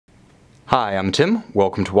Hi, I'm Tim.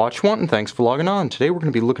 Welcome to Watch Want, and thanks for logging on. Today we're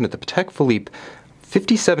going to be looking at the Patek Philippe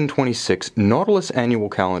 5726 Nautilus Annual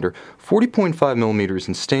Calendar, 40.5mm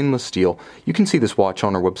in stainless steel. You can see this watch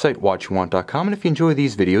on our website, watchyouwant.com, and if you enjoy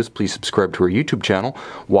these videos, please subscribe to our YouTube channel,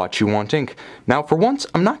 Watch You Want Inc. Now, for once,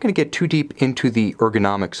 I'm not going to get too deep into the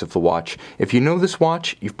ergonomics of the watch. If you know this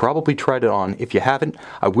watch, you've probably tried it on. If you haven't,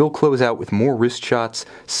 I will close out with more wrist shots,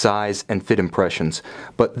 size, and fit impressions.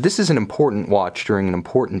 But this is an important watch during an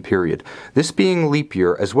important period. This being leap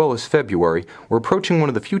year, as well as February, we're approaching one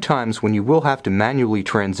of the few times when you will have to manually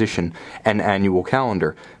transition an annual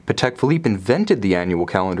calendar. Patek Philippe invented the annual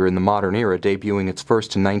calendar in the modern era, debuting its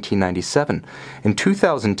first in 1997. In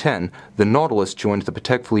 2010, the Nautilus joined the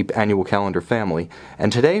Patek Philippe annual calendar family,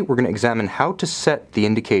 and today we're going to examine how to set the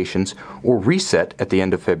indications, or reset at the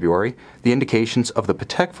end of February, the indications of the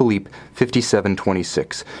Patek Philippe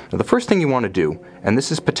 5726. Now, the first thing you want to do, and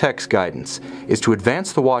this is Patek's guidance, is to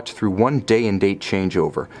advance the watch through one day and date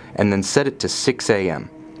changeover, and then set it to 6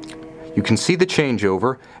 a.m. You can see the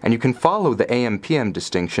changeover, and you can follow the AM-PM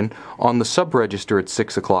distinction on the sub-register at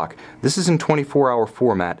 6 o'clock. This is in 24-hour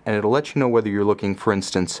format, and it'll let you know whether you're looking, for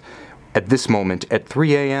instance, at this moment at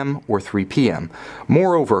 3 a.m. or 3 p.m.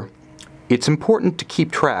 Moreover, it's important to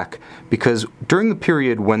keep track because during the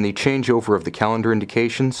period when the changeover of the calendar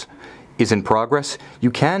indications is in progress,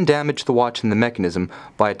 you can damage the watch and the mechanism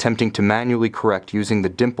by attempting to manually correct using the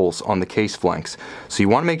dimples on the case flanks. So you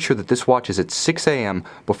want to make sure that this watch is at 6 a.m.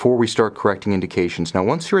 before we start correcting indications. Now,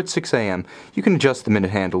 once you're at 6 a.m., you can adjust the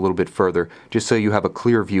minute hand a little bit further just so you have a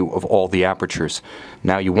clear view of all the apertures.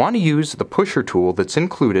 Now, you want to use the pusher tool that's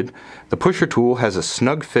included. The pusher tool has a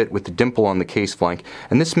snug fit with the dimple on the case flank,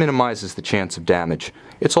 and this minimizes the chance of damage.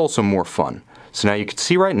 It's also more fun. So now you can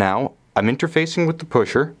see right now, I'm interfacing with the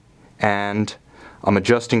pusher, and I'm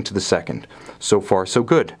adjusting to the second. So far, so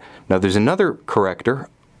good. Now there's another corrector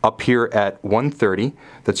up here at 1:30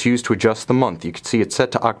 that's used to adjust the month. You can see it's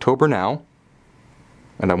set to October now,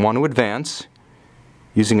 and I want to advance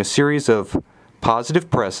using a series of positive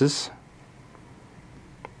presses.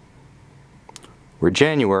 We're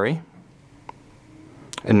January,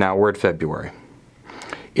 and now we're at February.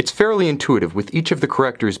 It's fairly intuitive, with each of the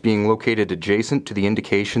correctors being located adjacent to the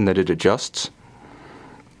indication that it adjusts.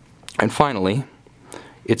 And finally,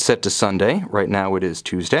 it's set to Sunday. Right now it is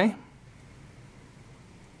Tuesday.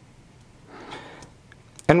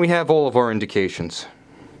 And we have all of our indications.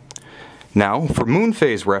 Now, for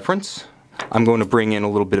Moonphase reference, I'm going to bring in a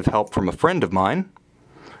little bit of help from a friend of mine.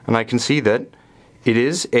 And I can see that it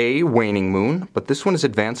is a waning moon, but this one is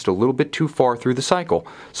advanced a little bit too far through the cycle.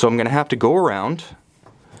 So I'm going to have to go around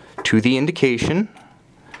to the indication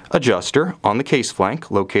adjuster on the case flank,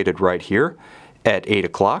 located right here at 8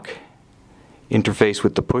 o'clock. Interface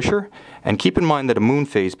with the pusher, and keep in mind that a moon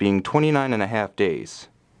phase being 29.5 days,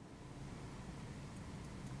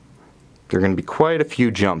 there are going to be quite a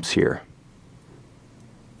few jumps here.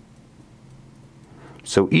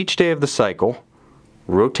 So each day of the cycle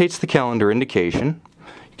rotates the calendar indication.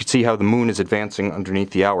 You can see how the moon is advancing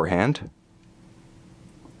underneath the hour hand.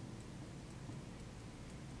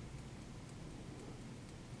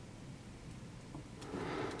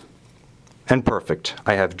 And perfect.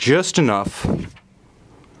 I have just enough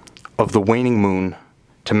of the waning moon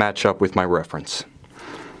to match up with my reference.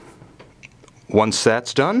 Once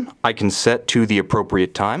that's done, I can set to the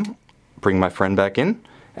appropriate time, bring my friend back in,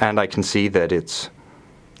 and I can see that it's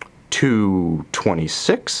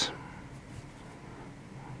 2:26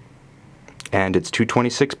 and it's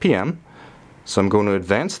 2:26 p.m. So I'm going to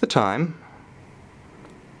advance the time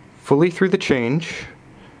fully through the change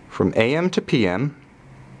from AM to PM.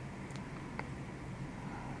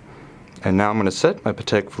 And now I'm going to set my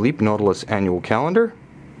Patek Philippe Nautilus annual calendar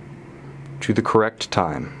to the correct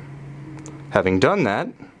time. Having done that,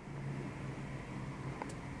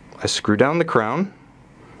 I screw down the crown,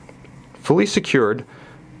 fully secured.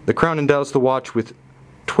 The crown endows the watch with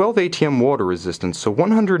 12 ATM water resistance, so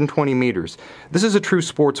 120 meters. This is a true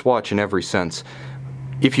sports watch in every sense.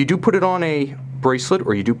 If you do put it on a bracelet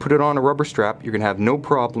or you do put it on a rubber strap, you're going to have no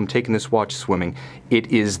problem taking this watch swimming.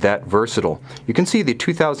 It is that versatile. You can see the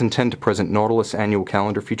 2010 to present Nautilus annual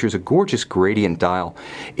calendar features a gorgeous gradient dial.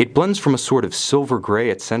 It blends from a sort of silver gray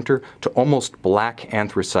at center to almost black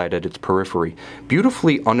anthracite at its periphery.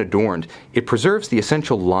 Beautifully unadorned, it preserves the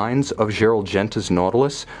essential lines of Gerald Genta's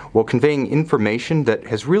Nautilus while conveying information that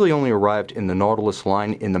has really only arrived in the Nautilus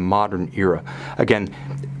line in the modern era. Again,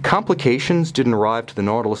 complications didn't arrive to the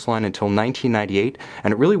Nautilus line until 1998. 1998,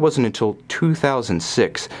 and it really wasn't until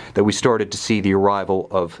 2006 that we started to see the arrival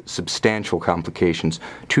of substantial complications,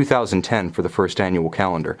 2010 for the first annual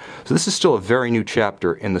calendar. So this is still a very new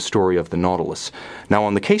chapter in the story of the Nautilus. Now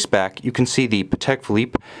on the case back, you can see the Patek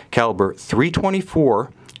Philippe caliber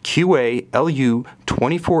 324 QA LU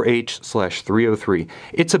 24H/303.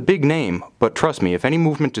 It's a big name, but trust me, if any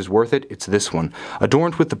movement is worth it, it's this one.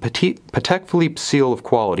 Adorned with the Patek Philippe seal of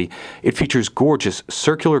quality, it features gorgeous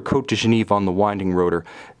circular Côte de Genève on the winding rotor,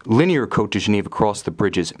 linear Côte de Genève across the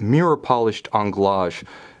bridges, mirror-polished anglage,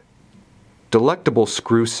 delectable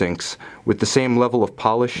screw sinks with the same level of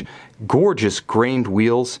polish, gorgeous grained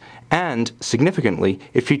wheels, and, significantly,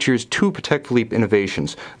 it features two Patek Philippe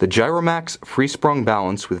innovations, the Gyromax free-sprung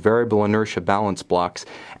balance with variable inertia balance blocks,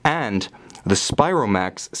 and the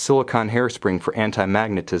Spiromax silicone hairspring for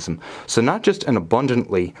anti-magnetism. So not just an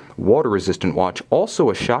abundantly water-resistant watch, also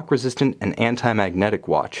a shock-resistant and anti-magnetic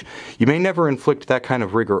watch. You may never inflict that kind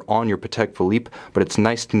of rigor on your Patek Philippe, but it's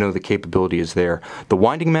nice to know the capability is there. The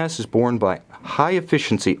winding mass is borne by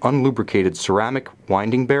high-efficiency, unlubricated ceramic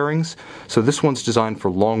winding bearings, so this one's designed for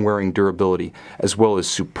long-wearing durability, as well as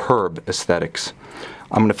superb aesthetics.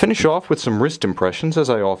 I'm going to finish off with some wrist impressions, as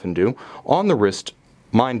I often do. On the wrist,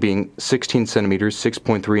 mine being 16 centimeters,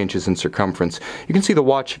 6.3 inches in circumference. You can see the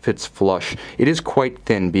watch fits flush. It is quite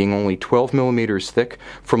thin, being only 12 millimeters thick.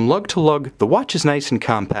 From lug to lug, the watch is nice and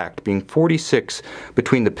compact, being 46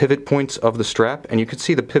 between the pivot points of the strap, and you can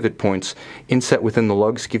see the pivot points inset within the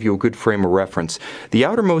lugs give you a good frame of reference. The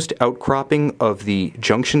outermost outcropping of the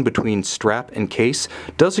junction between strap and case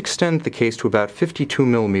does extend the case to about 52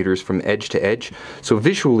 millimeters from edge to edge, so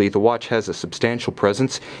visually the watch has a substantial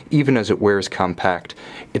presence, even as it wears compact.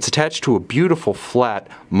 It's attached to a beautiful, flat,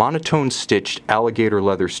 monotone stitched alligator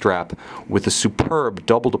leather strap with a superb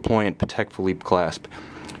double deployant Patek Philippe clasp.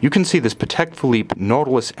 You can see this Patek Philippe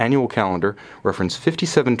Nautilus annual calendar, reference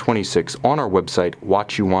 5726, on our website,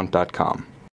 watchyouwant.com.